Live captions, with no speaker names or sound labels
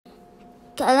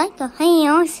like the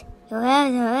hands.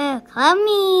 Come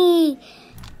me.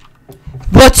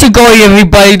 What's it going,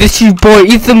 everybody? This is your boy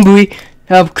Ethan Bowie.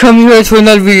 Coming here to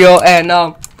another video,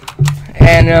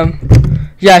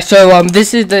 yeah. So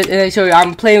this is the so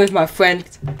I'm playing with my friend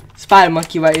Spider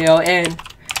Monkey right now, and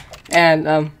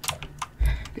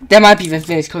that might be the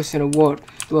thinnest coaster in the world.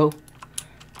 Well,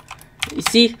 you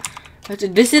see,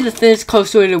 this is the thinnest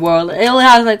coaster in the world. It only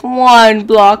has like one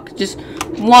block, just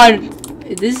one.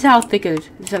 This is how thick it is.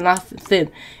 It's not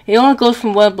thin. It only goes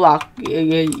from one block.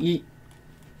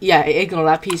 Yeah, ignore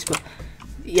that piece, but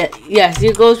yes,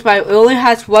 it goes by. It only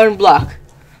has one block,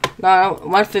 not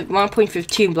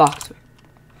 1.15 blocks,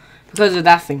 because of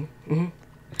that thing.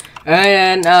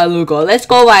 And let's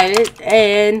go ride it,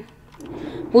 and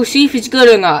we'll see if it's good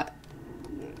or not.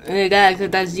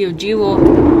 That's Zero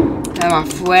and my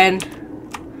friend,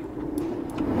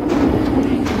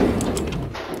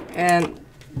 and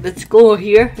let's go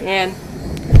here and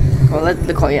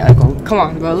come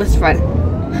on, bro. Let's ride it.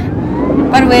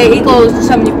 By the way, it goes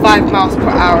 75 miles per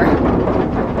hour.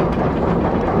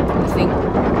 I think.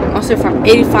 Also from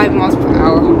 85 miles per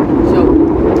hour. So,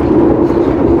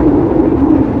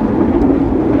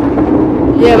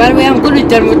 yeah, by the way, I'm going to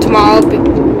Denver tomorrow.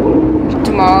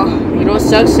 You know, it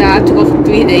sucks. I have to go for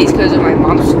 3 days because of my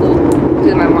mom's school.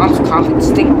 Because of my mom's conference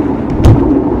thing.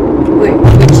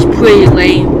 Which is pretty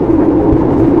lame.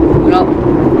 Well,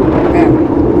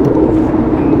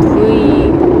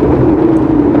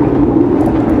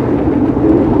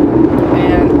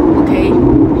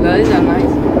 these are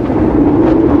nice.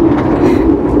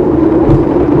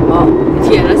 Oh,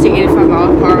 yeah, that's the 85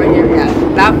 miles per hour right here. Yeah,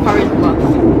 that part is rough.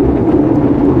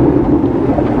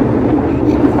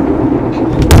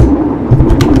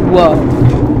 Whoa.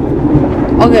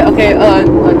 Okay.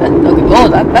 Oh,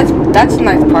 that's a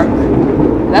nice park.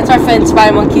 That's our friend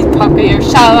Spider Monkey's park right here.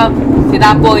 Shout out to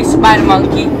that boy Spider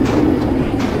Monkey.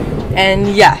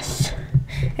 And yes,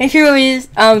 and here is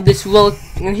and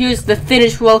here's the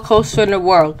thinnest roller coaster in the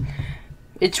world.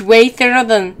 It's way thinner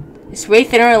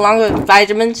and longer than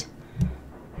vitamins,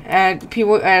 and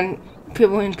people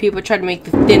try to make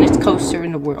the thinnest coaster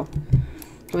in the world.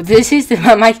 But this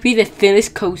might be the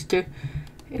thinnest coaster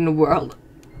in the world.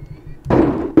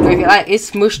 Like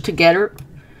it's smushed together.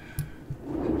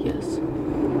 Yes.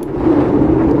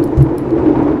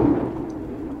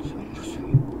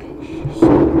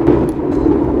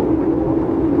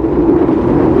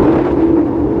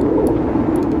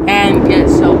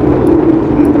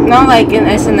 Not like in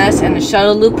SNS and the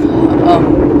shuttle loop.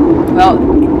 Well,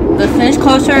 the thinnest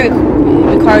coaster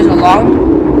requires a long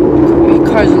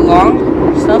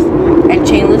stuff and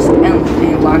chainless and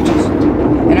launches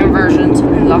and inversions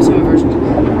and lots of inversions,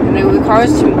 and it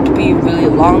requires to be really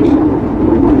long.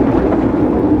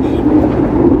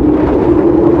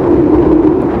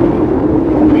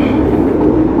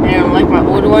 And like my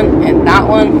older one and that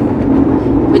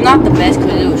one was not the best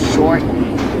because it was short.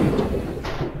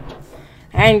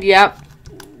 And yeah,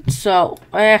 so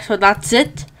that's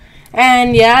it.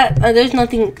 And yeah, there's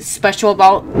nothing special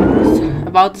about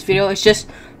this video. It's just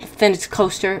the thinnest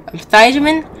coaster.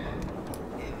 Thijaman,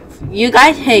 you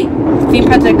guys, hey,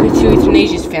 TPT2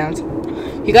 Thinnest fans,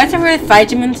 you guys ever heard of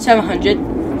Thijaman 700?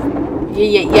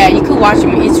 Yeah, you could watch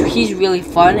him. He's really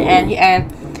fun, and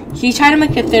he's trying to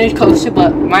make the thinnest coaster,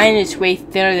 but mine is way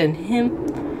thinner than him.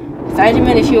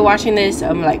 Thijaman, if you're watching this,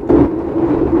 I'm like.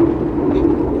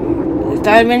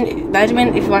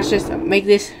 Diamond, if you watch this, make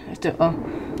this.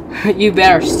 You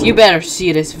better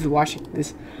see this if you're watching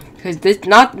this, because this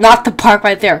not the park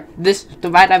right there. This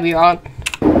the ride that we're on.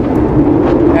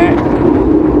 Alright.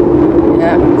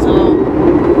 Yeah.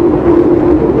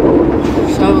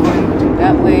 So we're going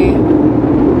that way,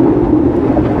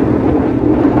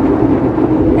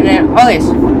 and then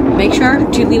always make sure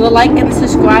to leave a like and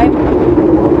subscribe,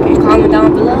 and comment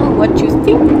down below what you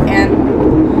think, and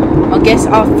I guess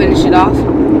I'll finish it off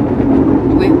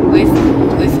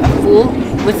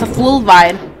with a full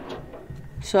vibe.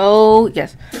 So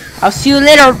yes, I'll see you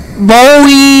later,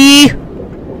 Bowie.